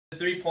The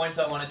 3 points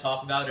I want to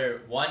talk about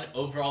are 1,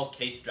 overall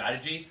case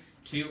strategy,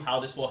 2, how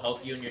this will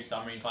help you in your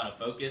summary and final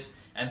focus,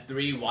 and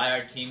 3, why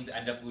our teams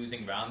end up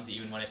losing rounds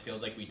even when it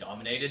feels like we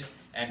dominated,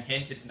 and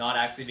hint, it's not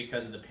actually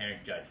because of the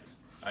parent judges.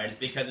 Alright, it's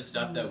because of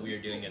stuff that we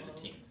are doing as a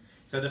team.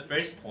 So the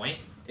first point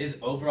is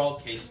overall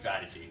case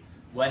strategy.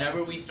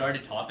 Whenever we start a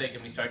topic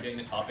and we start doing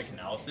the topic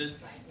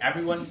analysis,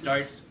 everyone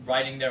starts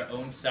writing their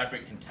own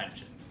separate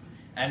contentions.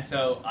 And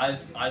so I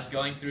was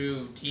going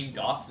through team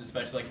docs,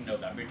 especially like the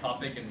November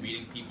topic, and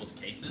reading people's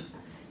cases.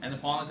 And the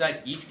problem is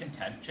that each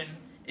contention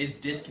is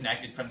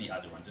disconnected from the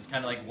other ones. It's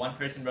kind of like one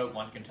person wrote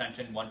one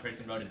contention, one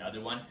person wrote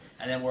another one,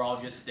 and then we're all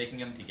just sticking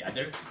them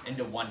together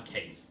into one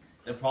case.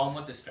 The problem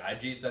with the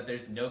strategy is that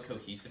there's no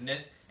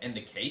cohesiveness in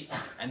the case,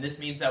 and this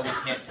means that we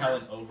can't tell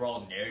an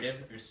overall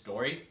narrative or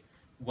story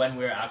when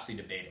we're actually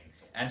debating.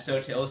 And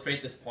so to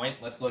illustrate this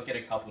point, let's look at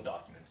a couple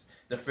documents.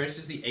 The first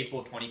is the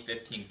April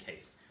 2015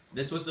 case.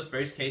 This was the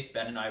first case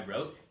Ben and I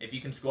wrote. If you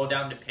can scroll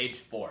down to page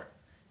 4,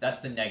 that's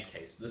the neg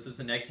case. This is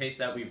the neg case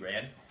that we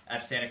ran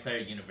at Santa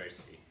Clara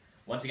University.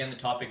 Once again, the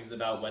topic is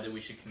about whether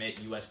we should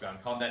commit U.S. ground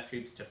combat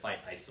troops to fight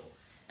ISIL.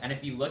 And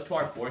if you look to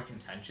our 4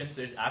 contentions,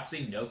 there's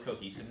actually no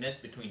cohesiveness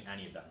between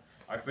any of them.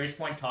 Our first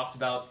point talks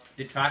about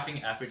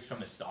detracting efforts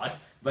from Assad,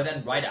 but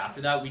then right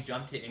after that, we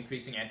jump to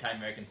increasing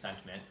anti-American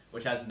sentiment,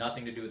 which has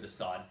nothing to do with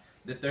Assad.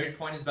 The third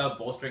point is about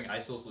bolstering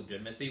ISIL's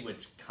legitimacy,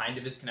 which kind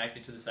of is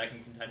connected to the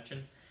second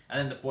contention. And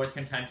then the fourth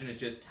contention is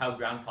just how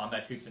ground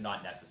combat troops are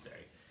not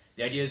necessary.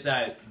 The idea is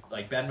that,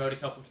 like, Ben wrote a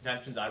couple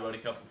contentions, I wrote a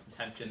couple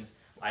contentions.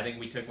 I think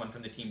we took one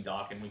from the team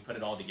doc and we put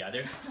it all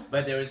together,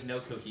 but there was no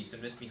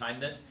cohesiveness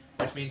behind this,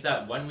 which means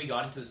that when we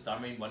got into the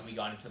summary and when we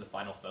got into the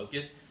final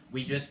focus,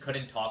 we just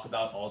couldn't talk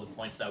about all the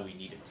points that we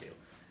needed to.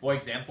 For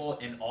example,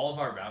 in all of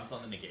our rounds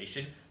on the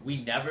negation,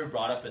 we never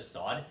brought up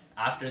Assad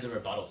after the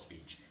rebuttal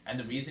speech. And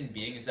the reason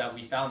being is that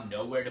we found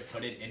nowhere to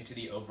put it into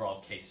the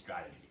overall case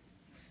strategy.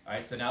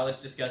 Alright, so now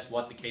let's discuss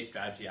what the case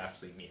strategy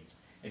actually means.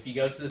 If you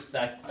go to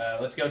the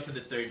let's go to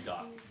the third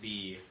doc,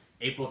 the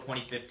April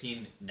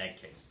 2015 neg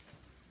case.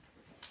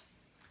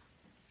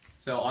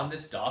 So on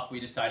this doc, we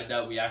decided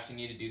that we actually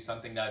need to do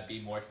something that would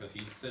be more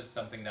cohesive,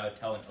 something that would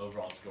tell an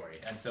overall story.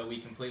 And so we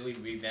completely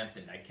revamped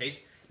the neg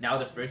case. Now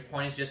the first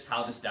point is just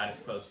how the status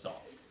quo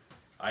solves.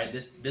 Alright,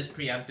 this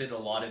preempted a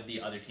lot of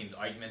the other teams'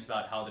 arguments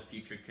about how the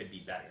future could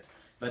be better.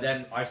 But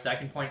then our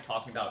second point,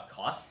 talking about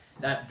costs,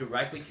 that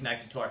directly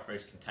connected to our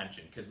first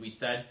contention, because we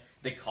said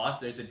the cost,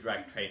 there's a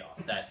direct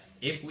trade-off, that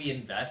if we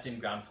invest in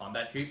ground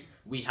combat troops,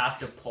 we have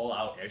to pull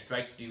out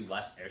airstrikes, do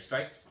less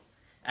airstrikes.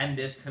 And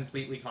this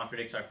completely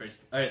contradicts our first,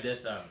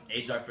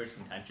 aids our first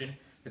contention,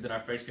 because in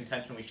our first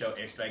contention we show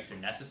airstrikes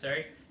are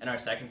necessary, and our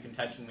second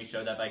contention we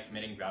show that by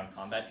committing ground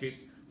combat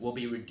troops, we'll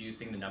be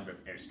reducing the number of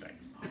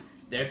airstrikes.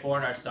 Therefore,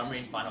 in our summary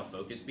and final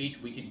focus speech,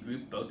 we could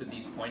group both of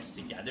these points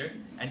together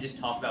and just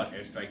talk about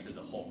airstrikes as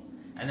a whole.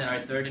 And then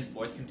our third and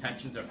fourth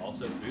contentions are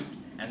also grouped,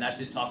 and that's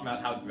just talking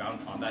about how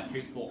ground combat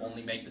troops will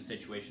only make the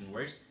situation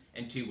worse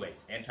in 2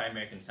 ways: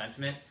 anti-American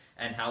sentiment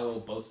and how it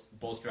will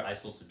bolster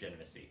ISIL's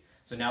legitimacy.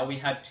 So now we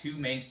had 2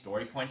 main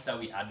story points that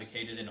we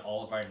advocated in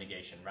all of our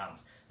negation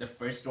rounds. The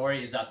first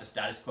story is that the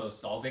status quo is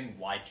solving,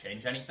 why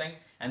change anything?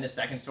 And the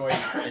second story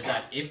is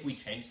that if we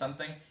change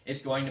something,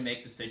 it's going to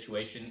make the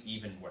situation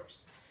even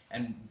worse.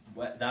 And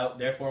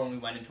therefore, when we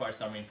went into our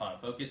summary and final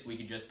focus, we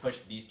could just push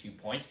these 2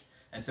 points.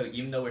 And so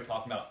even though we're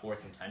talking about 4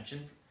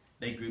 contentions,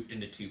 they grouped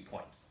into 2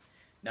 points.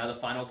 Now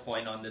the final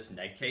point on this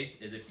neg case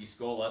is if you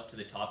scroll up to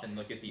the top and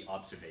look at the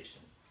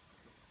observation.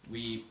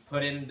 We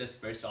put in this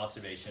first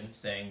observation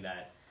saying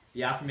that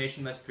the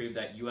affirmation must prove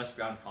that U.S.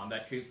 ground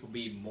combat troops will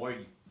be more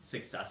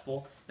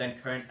successful than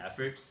current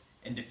efforts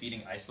in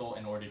defeating ISIL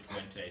in order to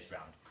win today's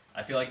round.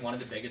 I feel like one of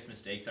the biggest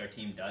mistakes our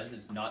team does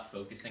is not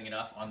focusing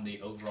enough on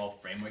the overall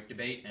framework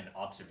debate and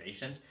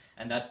observations,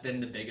 and that's been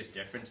the biggest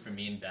difference for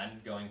me and Ben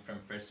going from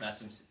first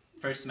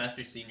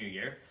semester senior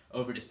year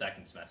over to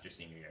second semester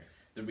senior year.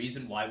 The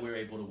reason why we were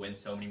able to win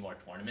so many more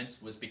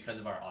tournaments was because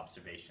of our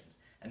observations.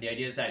 And the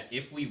idea is that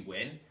if we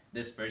win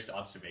this first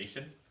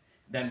observation,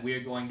 then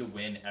we're going to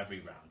win every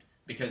round,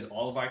 because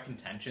all of our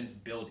contentions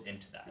build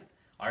into that.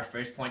 Our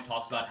first point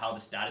talks about how the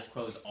status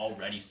quo is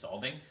already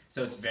solving,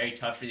 so it's very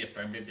tough for the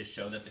affirmative to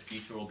show that the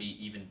future will be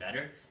even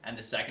better. And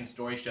the second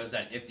story shows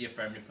that if the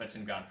affirmative puts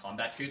in ground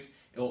combat troops,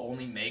 it will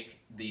only make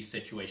the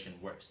situation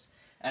worse.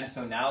 And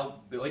so now,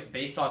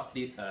 based off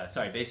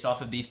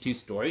of these 2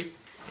 stories,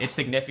 it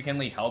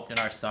significantly helped in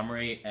our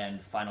summary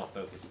and final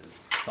focuses.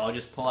 So I'll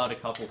just pull out a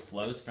couple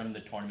flows from the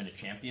Tournament of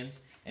Champions,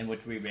 in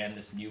which we ran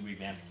this new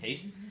revamped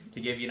case, to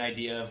give you an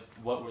idea of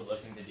what we're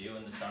looking to do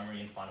in the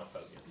summary and final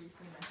focus.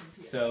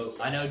 So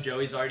I know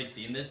Joey's already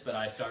seen this, but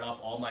I start off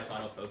all my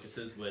final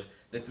focuses with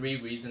the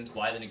 3 reasons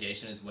why the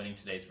negation is winning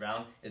today's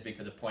round is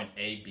because of point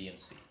A, B, and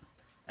C.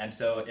 And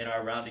so in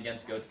our round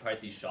against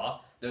Gothaparthi Shah,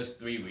 those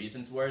 3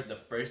 reasons were the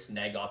first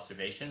neg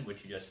observation,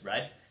 which you just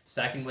read,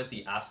 second was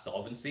the AF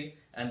solvency,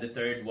 and the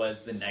third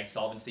was the neg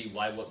solvency,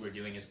 why what we're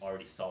doing is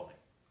already solving.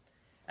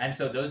 And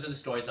so those are the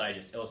stories that I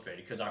just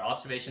illustrated, because our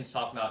observations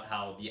talk about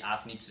how the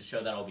AF needs to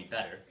show that it'll be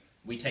better.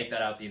 We take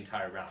that out the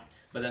entire round.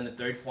 But then the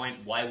third point,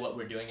 why what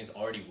we're doing is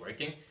already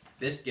working.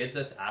 This gives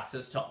us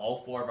access to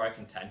all 4 of our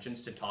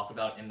contentions to talk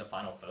about in the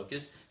final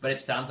focus, but it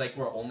sounds like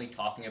we're only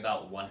talking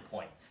about 1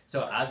 point.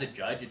 So as a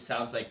judge, it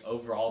sounds like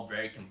overall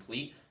very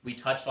complete. We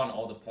touched on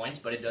all the points,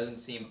 but it doesn't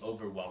seem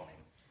overwhelming.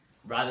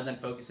 Rather than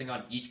focusing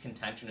on each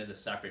contention as a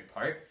separate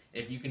part,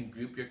 if you can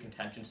group your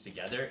contentions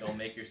together, it'll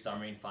make your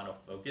summary and final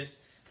focus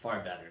far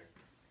better.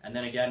 And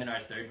then again, in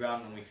our third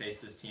round, when we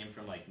faced this team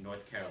from like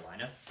North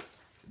Carolina,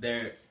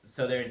 their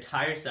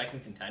entire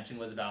second contention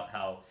was about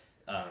how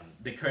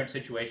the current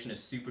situation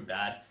is super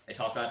bad. They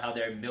talked about how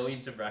there are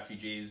millions of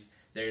refugees,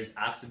 there's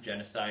acts of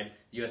genocide,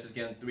 the U.S. is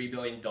getting $3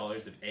 billion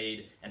of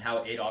aid, and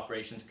how aid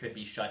operations could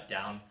be shut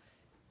down.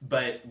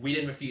 But we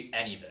didn't refute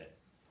any of it.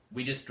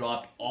 We just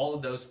dropped all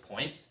of those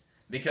points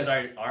because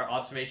our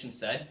observation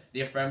said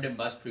the affirmative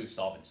must prove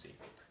solvency.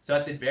 So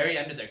at the very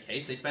end of their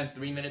case, they spent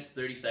 3 minutes,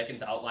 30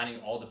 seconds outlining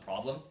all the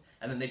problems,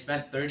 and then they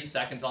spent 30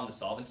 seconds on the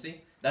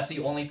solvency. That's the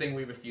only thing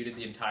we refuted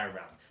the entire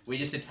round. We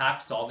just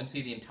attacked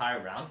solvency the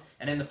entire round,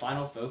 and in the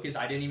final focus,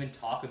 I didn't even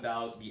talk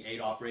about the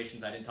aid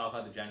operations, I didn't talk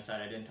about the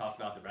genocide, I didn't talk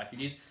about the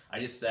refugees. I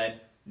just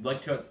said,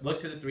 look to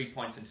the 3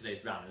 points in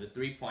today's round. And the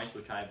 3 points,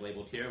 which I have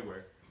labeled here,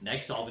 were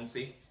neg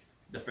solvency,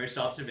 the first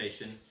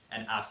observation,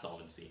 and af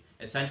solvency.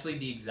 Essentially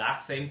the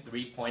exact same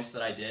 3 points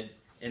that I did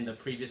in the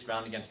previous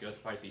round against Gotha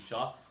Parthy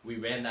Shaw. We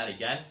ran that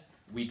again.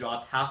 We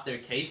dropped half their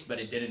case, but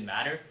it didn't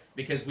matter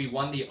because we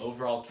won the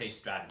overall case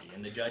strategy.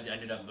 And the judge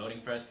ended up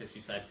voting for us because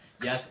she said,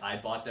 yes, I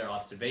bought their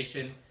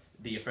observation.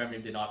 The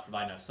affirmative did not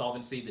provide enough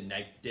solvency. The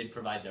neg did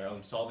provide their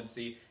own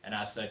solvency. And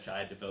as such, I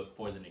had to vote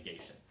for the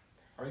negation.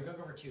 Are we going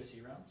over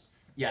TOC rounds?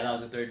 Yeah, that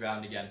was the third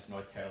round against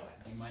North Carolina.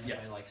 Do you mind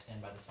if I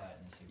stand by the side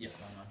and see what's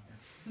going on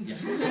here?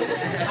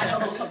 Yeah. I know a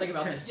little something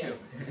about this too.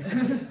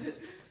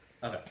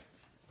 Okay.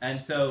 And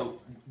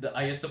so,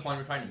 I guess the point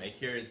we're trying to make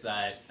here is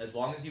that as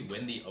long as you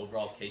win the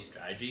overall case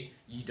strategy,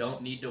 you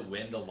don't need to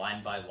win the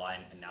line-by-line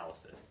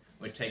analysis,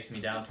 which takes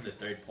me down to the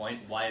third point,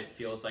 why it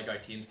feels like our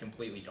teams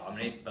completely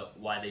dominate, but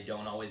why they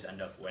don't always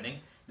end up winning.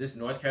 This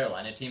North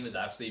Carolina team was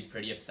actually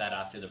pretty upset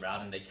after the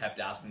round, and they kept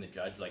asking the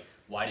judge, like,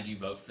 why did you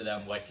vote for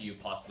them? What do you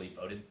possibly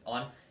voted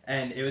on?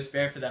 And it was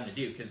fair for them to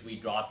do, because we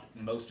dropped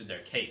most of their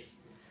case.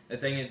 The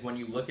thing is, when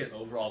you look at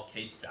overall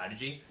case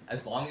strategy,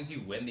 as long as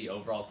you win the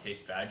overall case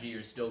strategy,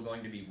 you're still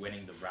going to be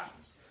winning the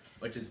rounds.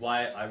 Which is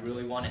why I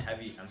really want a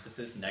heavy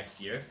emphasis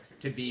next year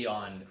to be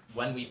on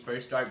when we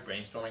first start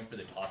brainstorming for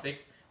the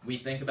topics, we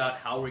think about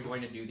how we're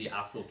going to do the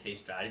actual case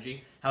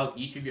strategy, how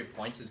each of your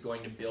points is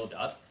going to build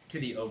up to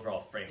the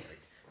overall framework.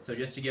 So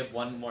just to give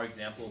one more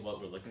example of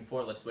what we're looking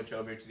for, let's switch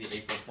over to the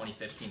April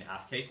 2015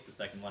 AF case, the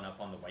second one up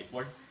on the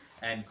whiteboard,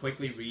 and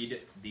quickly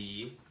read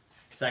the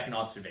second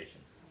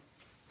observation.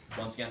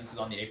 Once again, this is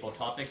on the April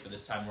topic, but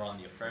this time we're on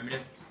the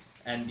affirmative.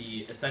 And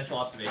the essential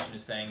observation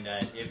is saying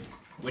that if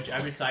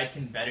whichever side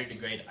can better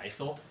degrade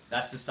ISIL,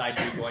 that's the side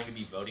you're going to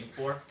be voting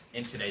for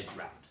in today's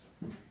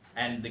round.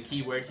 And the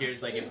key word here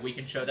is like if we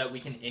can show that we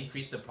can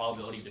increase the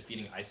probability of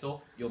defeating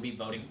ISIL, you'll be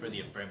voting for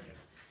the affirmative.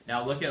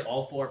 Now look at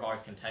all 4 of our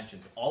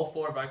contentions. All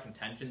 4 of our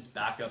contentions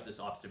back up this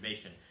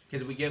observation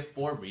because we give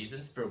 4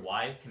 reasons for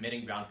why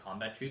committing ground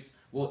combat troops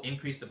will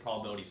increase the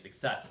probability of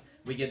success.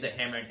 We give the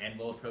hammer and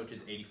anvil approach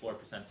is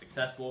 84%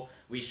 successful.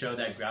 We show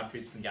that ground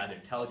troops can gather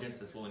intelligence.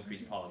 This will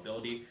increase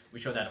probability. We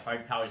show that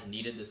hard power is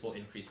needed. This will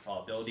increase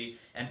probability.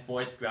 And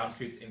fourth, ground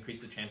troops increase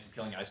the chance of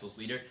killing ISIL's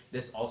leader.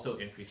 This also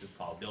increases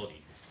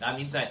probability. That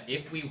means that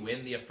if we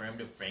win the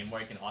affirmative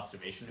framework and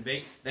observation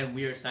debate, then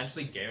we are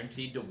essentially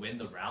guaranteed to win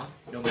the round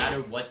no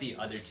matter what the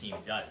other team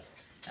does.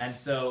 And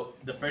so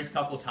the first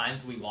couple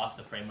times we lost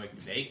the framework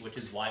debate, which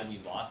is why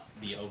we lost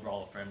the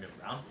overall affirmative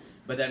round.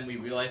 But then we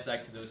realized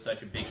that because it was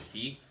such a big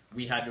key,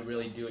 we had to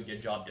really do a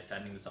good job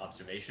defending this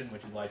observation,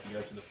 which is why if you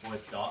go to the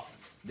 4th dot,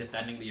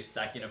 defending the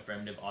second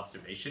affirmative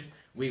observation,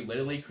 we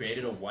literally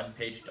created a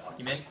 1-page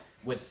document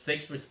with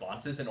 6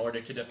 responses in order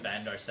to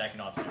defend our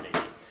second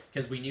observation.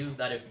 Because we knew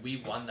that if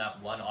we won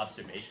that one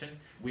observation,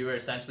 we were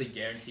essentially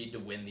guaranteed to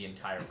win the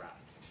entire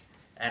round.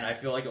 And I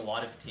feel like a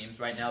lot of teams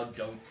right now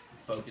don't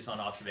focus on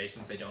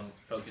observations, they don't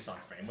focus on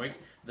frameworks.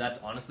 That's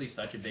honestly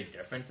such a big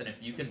difference, and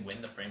if you can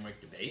win the framework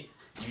debate,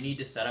 you need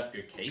to set up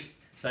your case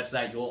such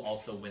that you'll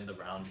also win the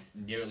round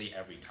nearly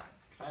every time.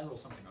 I had a little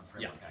something on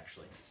framework,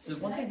 actually. So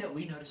one thing that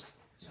we noticed...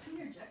 Can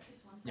you interject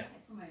just one second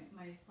for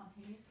my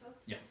spontaneous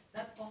folks? Yeah.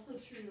 That's also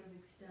true of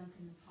extent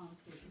and palm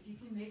too. If you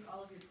can make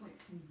all of your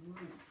points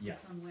congruent in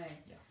some way.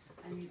 Yeah.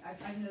 I mean, I've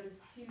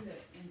noticed too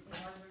that in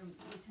our room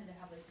we tend to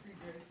have like 3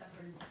 very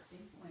separate and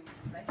distinct points,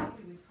 but I think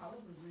we would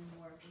probably win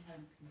more if we had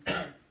them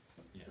congruent.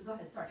 Yeah. So go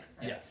ahead, sorry.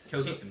 Yeah,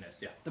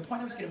 cohesiveness, The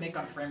point I was going to make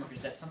on framework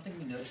is that something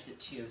we noticed at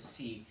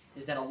TOC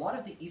is that a lot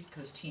of the East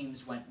Coast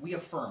teams went, we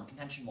affirm,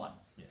 contention 1,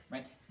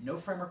 right? No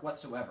framework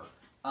whatsoever.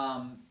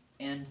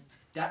 And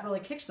that really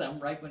kicks them,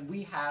 right, when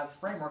we have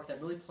framework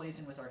that really plays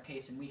in with our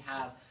case and we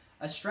have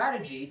a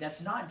strategy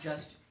that's not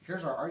just,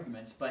 here's our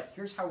arguments, but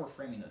here's how we're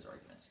framing those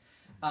arguments.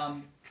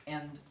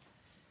 And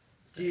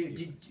could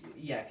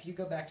you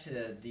go back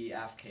to the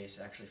AF case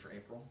actually for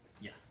April?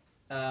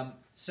 Yeah.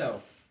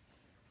 So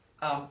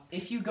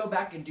If you go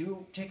back and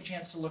do take a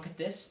chance to look at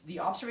this, the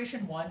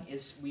observation 1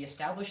 is we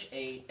establish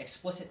a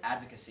explicit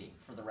advocacy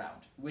for the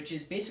round, which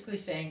is basically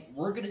saying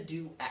we're going to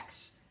do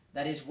X.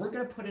 That is, we're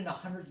going to put in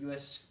 100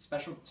 U.S.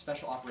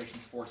 special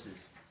operations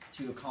forces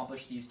to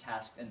accomplish these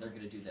tasks, and they're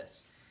going to do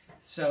this.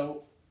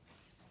 So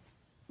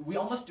we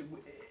almost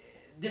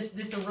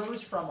this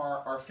arose from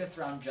our 5th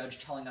round judge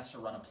telling us to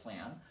run a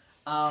plan,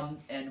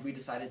 and we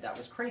decided that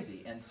was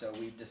crazy, and so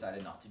we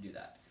decided not to do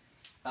that.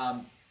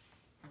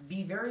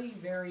 Be very,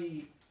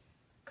 very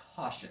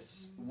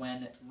cautious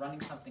when running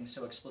something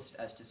so explicit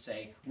as to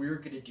say, we're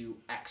going to do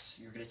X,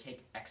 you're going to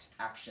take X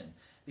action,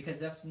 because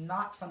that's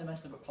not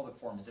fundamentally what public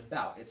forum is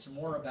about. It's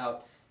more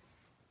about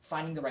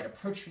finding the right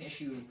approach to an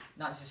issue,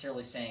 not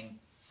necessarily saying,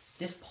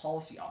 this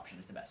policy option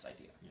is the best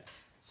idea. Yeah.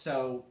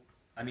 So...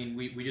 I mean,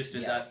 we just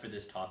did that for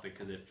this topic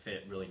because it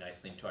fit really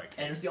nicely into our case.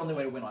 And it was the only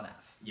way to win on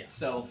AF. Yeah.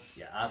 So...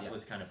 Yeah, AF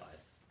was kind of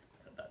biased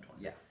at that point.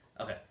 Yeah.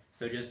 Okay.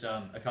 So just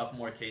a couple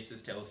more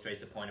cases to illustrate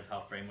the point of how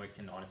Framework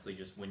can honestly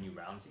just win you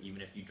rounds,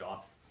 even if you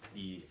drop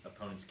the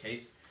opponent's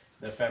case.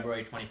 The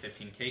February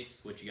 2015 case,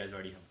 which you guys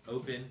already have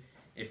open,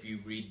 if you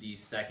read the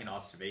second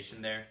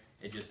observation there,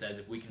 it just says,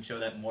 if we can show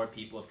that more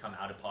people have come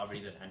out of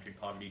poverty than entered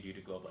poverty due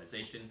to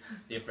globalization,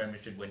 the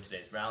affirmative should win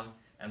today's round.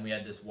 And we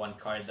had this one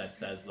card that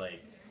says,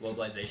 like,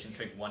 globalization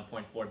took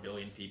 1.4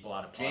 billion people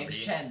out of poverty. James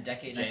Chen,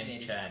 decade James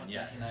 1980 Chen, to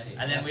yes. 1990.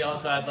 And then we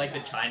also had like the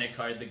China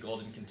card, the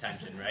golden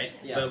contention, right?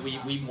 Yeah. But we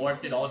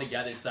morphed it all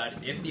together so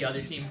that if the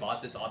other team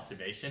bought this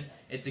observation,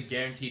 it's a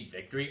guaranteed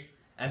victory.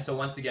 And so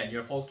once again,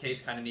 your whole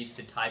case kind of needs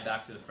to tie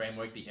back to the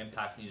framework, the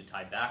impacts need to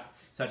tie back,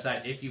 such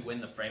that if you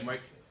win the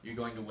framework, you're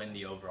going to win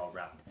the overall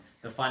round.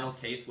 The final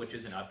case, which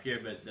isn't up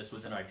here, but this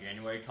was in our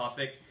January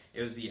topic,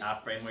 it was the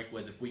AF framework,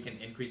 was if we can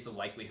increase the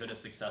likelihood of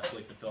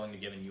successfully fulfilling the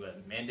given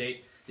UN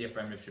mandate, the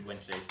affirmative should win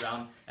today's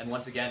round. And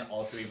once again,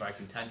 all 3 of our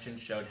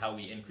contentions showed how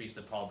we increased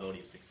the probability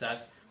of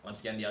success. Once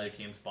again, the other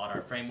teams bought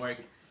our framework,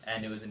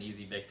 and it was an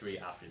easy victory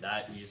after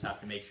that. You just have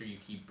to make sure you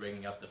keep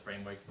bringing up the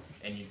framework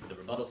in the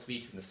rebuttal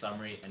speech, in the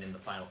summary, and in the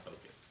final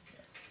focus.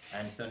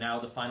 And so now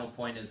the final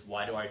point is,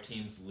 why do our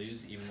teams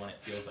lose even when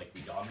it feels like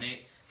we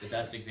dominate? The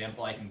best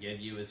example I can give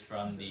you is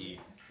from the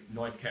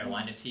North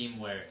Carolina team,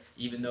 where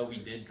even though we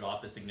did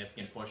drop a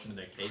significant portion of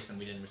their case and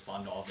we didn't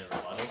respond to all of their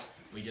rebuttals,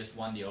 we just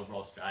won the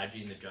overall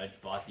strategy and the judge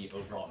bought the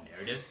overall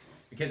narrative.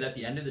 Because at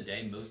the end of the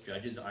day, most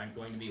judges aren't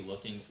going to be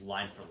looking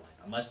line for line.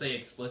 Unless they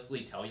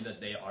explicitly tell you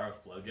that they are a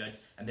flow judge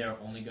and they're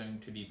only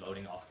going to be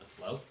voting off the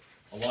flow.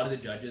 A lot of the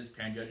judges,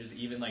 parent judges,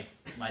 even like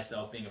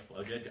myself being a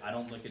flow judge, I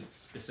don't look at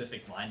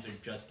specific lines or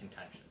just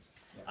contentions.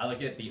 I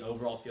look at the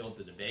overall field of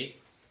the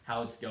debate,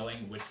 how it's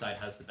going, which side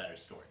has the better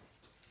story.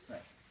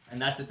 Right. And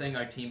that's the thing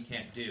our team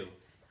can't do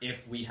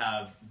if we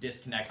have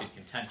disconnected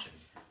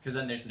contentions, because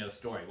then there's no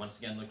story. Once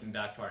again, looking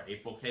back to our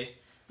April case,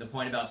 the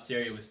point about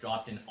Syria was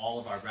dropped in all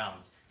of our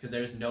rounds, because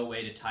there's no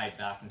way to tie it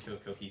back into a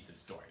cohesive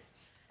story.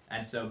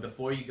 And so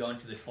before you go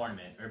into the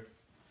tournament, or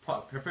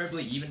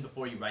preferably even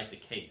before you write the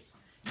case,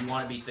 you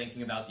want to be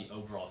thinking about the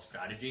overall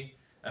strategy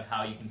of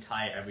how you can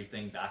tie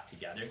everything back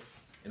together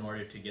in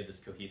order to give this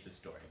cohesive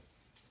story.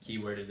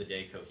 Keyword of the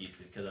day,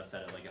 cohesive, because I've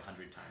said it like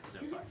 100 times so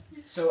far.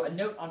 So a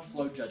note on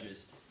flow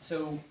judges.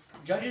 So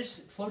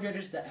flow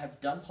judges that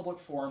have done public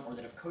forum or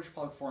that have coached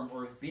public forum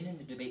or have been in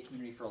the debate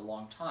community for a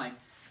long time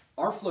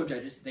are flow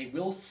judges. They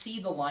will see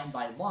the line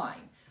by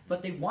line,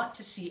 but they want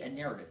to see a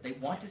narrative. They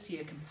want to see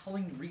a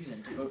compelling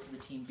reason to vote for the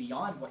team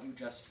beyond what you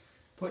just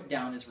put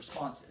down as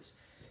responses.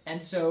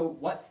 And so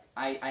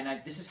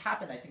this has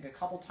happened, I think, a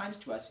couple times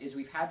to us, is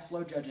we've had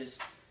flow judges,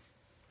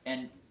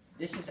 and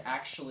this is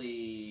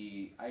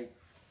actually, it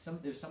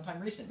was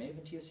sometime recent, maybe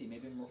in TOC,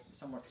 maybe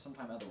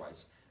sometime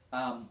otherwise,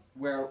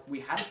 where we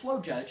had a flow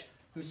judge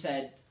who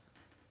said,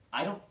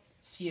 I don't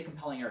see a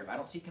compelling narrative. I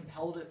don't see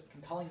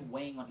compelling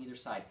weighing on either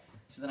side.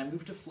 So then I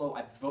move to flow,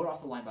 I vote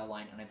off the line by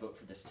line, and I vote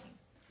for this team.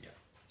 Yeah.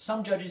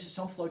 Some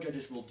flow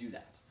judges will do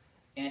that.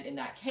 And in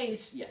that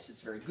case, yes,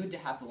 it's very good to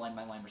have the line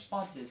by line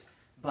responses,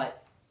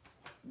 but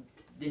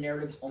the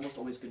narrative's almost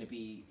always going to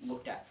be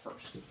looked at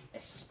first,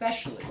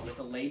 especially with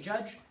a lay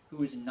judge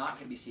who is not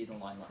going to be seated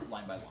line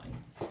by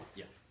line.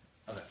 Yeah.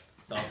 Okay.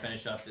 So I'll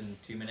finish up in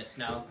 2 minutes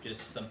now.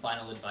 Just some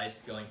final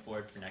advice going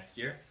forward for next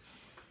year.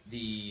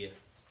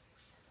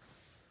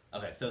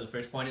 Okay, so the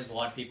first point is a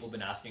lot of people have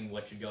been asking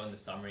what should go in the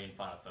summary and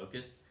final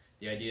focus.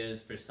 The idea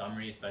is for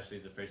summary, especially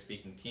the first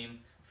speaking team,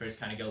 first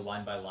kind of go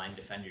line by line,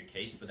 defend your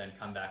case, but then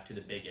come back to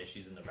the big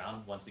issues in the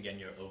round. Once again,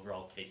 your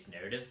overall case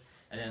narrative.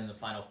 And then the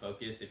final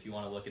focus, if you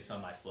want to look at some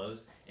of my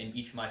flows, in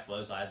each of my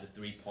flows I have the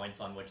 3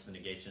 points on which the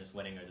negation is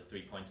winning or the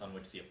 3 points on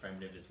which the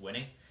affirmative is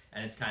winning.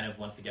 And it's kind of,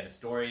 once again, a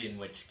story in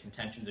which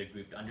contentions are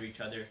grouped under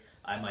each other.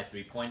 I have my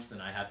 3 points,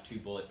 then I have 2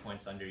 bullet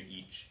points under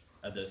each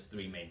of those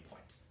 3 main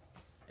points.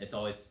 It's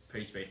always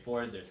pretty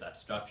straightforward. There's that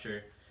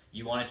structure.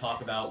 You want to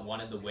talk about one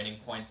of the winning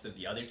points of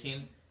the other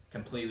team,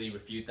 completely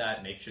refute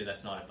that, make sure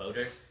that's not a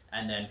voter,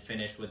 and then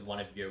finish with one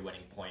of your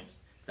winning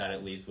points so that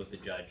it leaves with the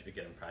judge a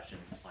good impression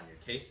on your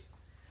case.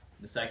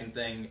 The second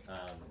thing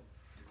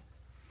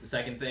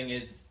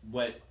is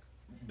what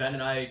Ben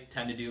and I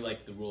tend to do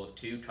like the rule of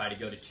 2, try to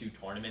go to 2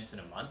 tournaments in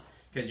a month,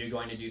 because you're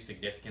going to do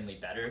significantly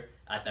better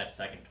at that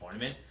second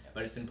tournament.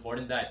 But it's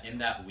important that in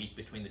that week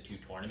between the 2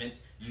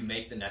 tournaments, you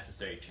make the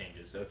necessary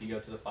changes. So if you go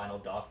to the final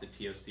doc, the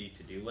TOC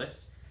to-do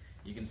list,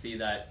 you can see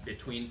that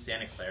between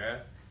Santa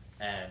Clara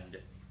and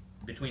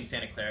the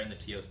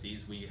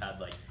TOCs, we had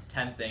like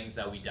 10 things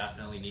that we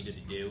definitely needed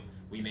to do.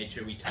 We made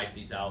sure we typed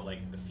these out like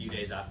a few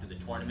days after the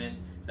tournament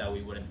so that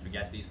we wouldn't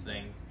forget these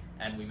things,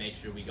 and we made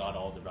sure we got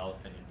all the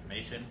relevant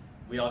information.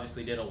 We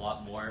obviously did a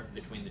lot more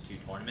between the 2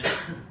 tournaments,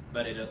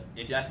 but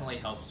it definitely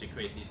helps to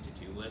create these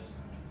to-do lists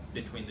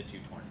between the 2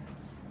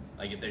 tournaments.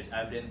 Like if there's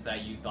evidence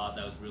that you thought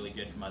that was really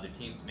good from other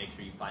teams, make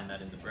sure you find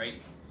that in the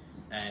break.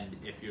 And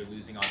if you're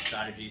losing on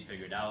strategy,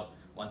 figure it out.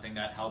 One thing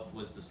that helped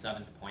was the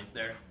 7th point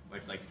there, where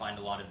it's like find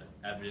a lot of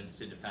evidence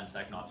to defend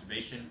second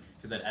observation.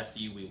 Because at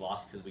SCU we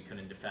lost because we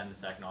couldn't defend the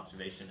second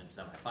observation in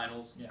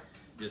semifinals. Yeah.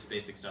 Just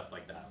basic stuff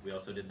like that. We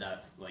also did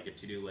that like a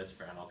to-do list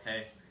for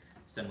MLK,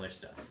 similar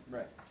stuff.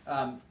 Right.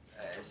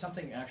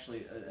 Something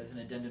actually as an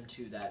addendum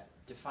to that,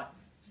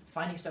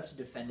 finding stuff to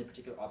defend a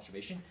particular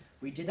observation.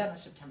 We did that in a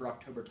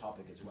September-October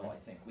topic as well, I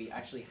think. We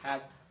actually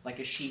had like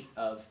a sheet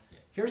of,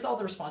 here's all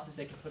the responses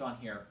they can put on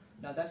here.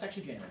 No, that's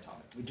actually January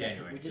topic. We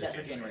did that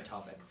for January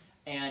topic.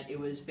 And it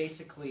was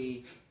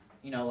basically,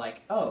 you know,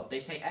 like, oh, they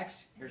say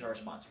X, here's our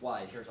response.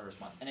 Y, here's our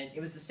response. And it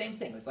was the same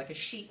thing. It was like a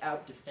sheet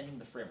out defending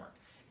the framework.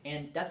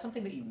 And that's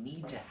something that you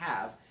need to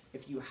have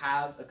if you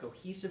have a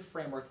cohesive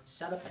framework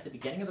set up at the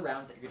beginning of the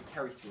round that you're going to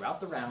carry throughout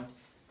the round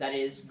that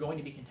is going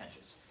to be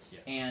contentious. Yeah.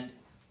 And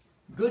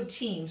good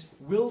teams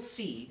will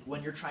see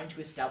when you're trying to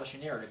establish a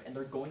narrative, and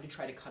they're going to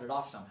try to cut it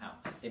off somehow.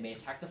 They may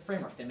attack the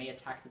framework. They may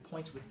attack the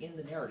points within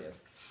the narrative.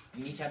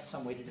 You need to have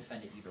some way to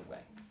defend it either way.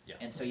 Yeah.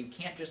 And so you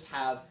can't just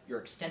have your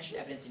extension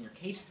evidence in your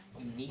case.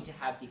 You need to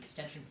have the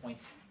extension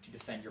points to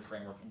defend your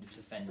framework and to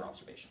defend your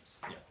observations.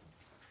 Yeah.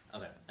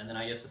 Okay. And then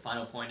I guess the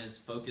final point is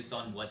focus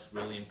on what's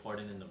really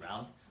important in the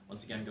round.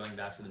 Once again, going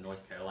back to the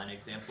North Carolina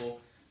example,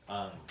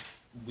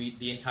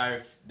 the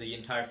entire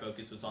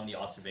focus was on the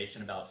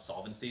observation about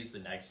solvencies, the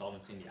neg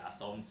solvency and the aff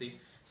solvency.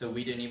 So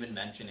we didn't even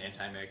mention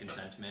anti-American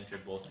sentiment or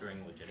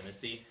bolstering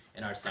legitimacy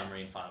in our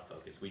summary and final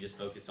focus. We just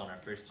focused on our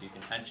first 2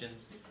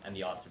 contentions and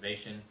the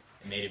observation.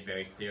 It made it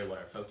very clear what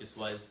our focus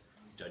was.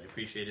 The judge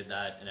appreciated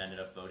that and ended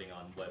up voting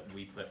on what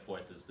we put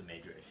forth as the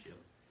major issue.